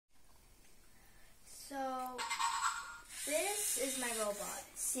this is my robot.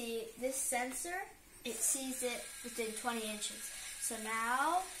 See, this sensor, it sees it within 20 inches. So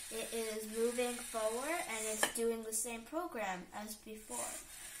now it is moving forward and it's doing the same program as before.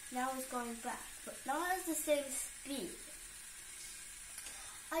 Now it's going back, but not at the same speed.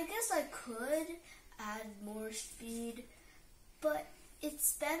 I guess I could add more speed, but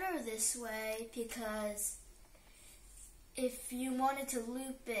it's better this way because if you wanted to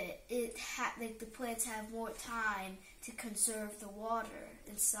loop it, like the plants have more time to conserve the water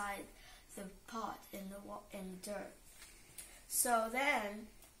inside the pot in the dirt. So then,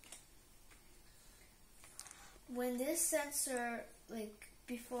 when this sensor, like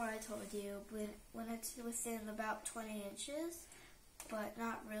before I told you, when it's within about 20 inches, but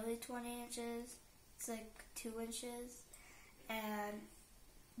not really 20 inches, it's like 2 inches, and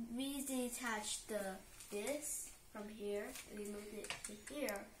we detached this from here, and we moved it to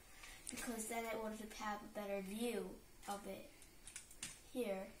here, because then I wanted to have a better view of it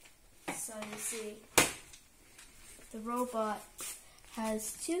here. So you see, the robot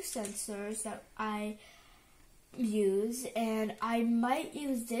has 2 sensors that I use, and I might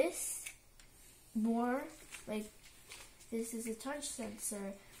use this more. Like, this is a touch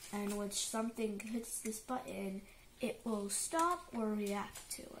sensor, and when something hits this button, it will stop or react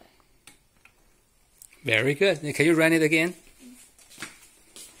to it. Very good. Can you run it again?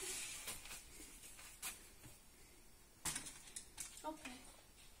 Okay.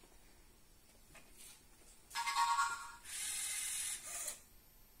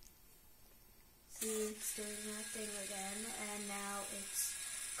 See, it's doing that thing again, and now it's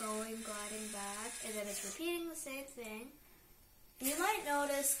gliding back, and then it's repeating the same thing. You might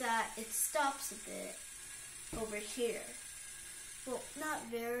notice that it stops a bit over here. Well, not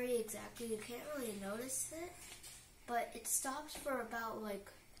very exactly, you can't really notice it, but it stops for about like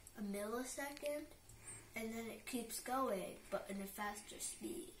a millisecond, and then it keeps going, but in a faster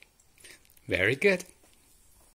speed. Very good.